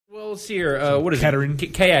else here? What is Katerin.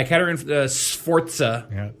 it? Katerin Sforza.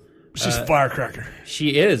 Yeah. She's a firecracker.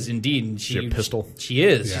 She is indeed. She a pistol. She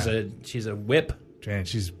is. Yeah. She's a whip. Man,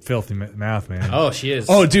 she's filthy mouth, man. Oh, she is.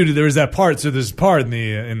 Oh, dude, there was that part. So there's a part in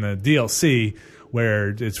the DLC where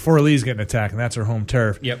it's Fort Lee's getting attacked, and that's her home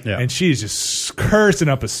turf. Yep. Yeah. And she's just cursing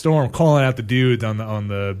up a storm, calling out the dudes on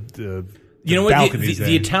the You know what? balconies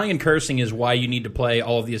The Italian cursing is why you need to play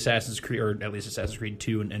all of the Assassin's Creed, or at least Assassin's Creed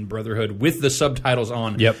 2 and Brotherhood, with the subtitles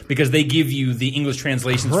on. Yep. Because they give you the English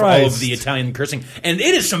translations for all of the Italian cursing, and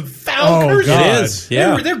it is some foul cursing. God. It is.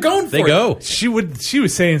 Yeah. They're going for it. They go. She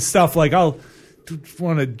was saying stuff like,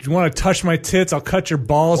 want to touch my tits? I'll cut your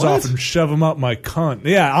balls off and shove them up my cunt.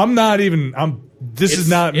 Yeah, I'm not even. This is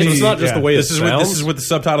not me. It's not just the way This is what the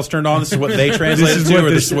subtitles turned on. This is what they translated to, or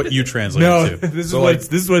this is what you translated to. This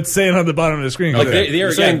is what's saying on the bottom of the screen. Like Okay.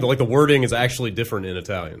 they're saying like the wording is actually different in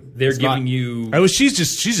Italian. They're giving you. She's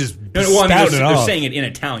just No, well, I mean, spouting it they're off. saying it in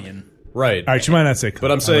Italian. Right. All right, she might not say.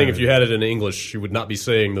 But I'm saying if you had it in English, she would not be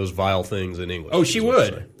saying those vile things in English. Oh, she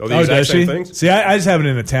would. Oh, the exact does same she? things? See, I just have it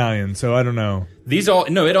in Italian, so I don't know.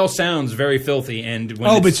 It all sounds very filthy. And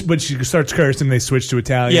when But she starts cursing, they switch to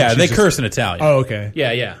Italian. Yeah, She's they just- curse in Italian. Oh, okay.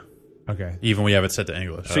 yeah. Okay. Even when you have it set to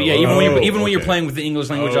English. So yeah, even when you're playing with the English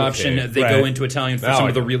language option, they go into Italian for Now some I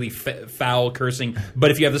of the get it. really foul cursing.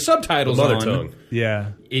 But if you have the subtitles Mother on, tongue. Yeah.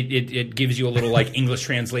 it gives you a little like English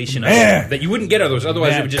translation of Yeah. it that you wouldn't get otherwise.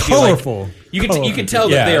 Otherwise, it would just colorful. be like you can tell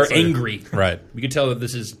that Yeah, they are it's like- angry. Right. You can tell that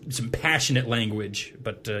this is some passionate language.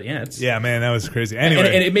 But it's Yeah, man, that was crazy. Anyway,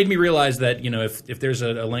 and it made me realize that if there's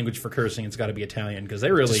a language for cursing, it's got to be Italian because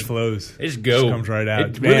they really just flows. They just go. Just comes right out.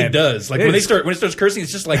 It really Man. does. Like when it starts cursing,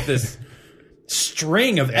 it's just like this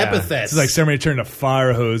string of epithets. It's like somebody turned a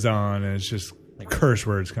fire hose on, and it's just curse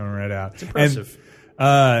words coming right out. It's impressive.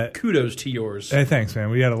 And, kudos to yours. hey, thanks, man.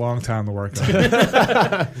 We had a long time to work on it.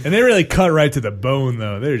 And they really cut right to the bone,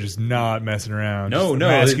 though. They're just not messing around. No, just no.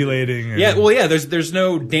 Emasculating. Yeah, well, yeah, there's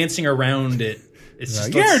no dancing around it. It's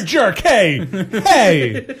just You're a jerk. Hey,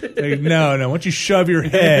 hey. Like, no. Why don't you shove your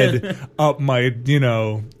head up my,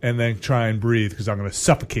 and then try and breathe because I'm going to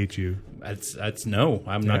suffocate you. That's no.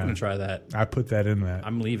 I'm not going to try that. I put that in that.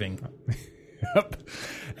 I'm leaving. Yep.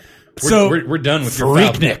 We're done with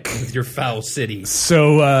your foul city.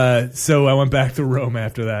 So I went back to Rome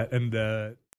after that, and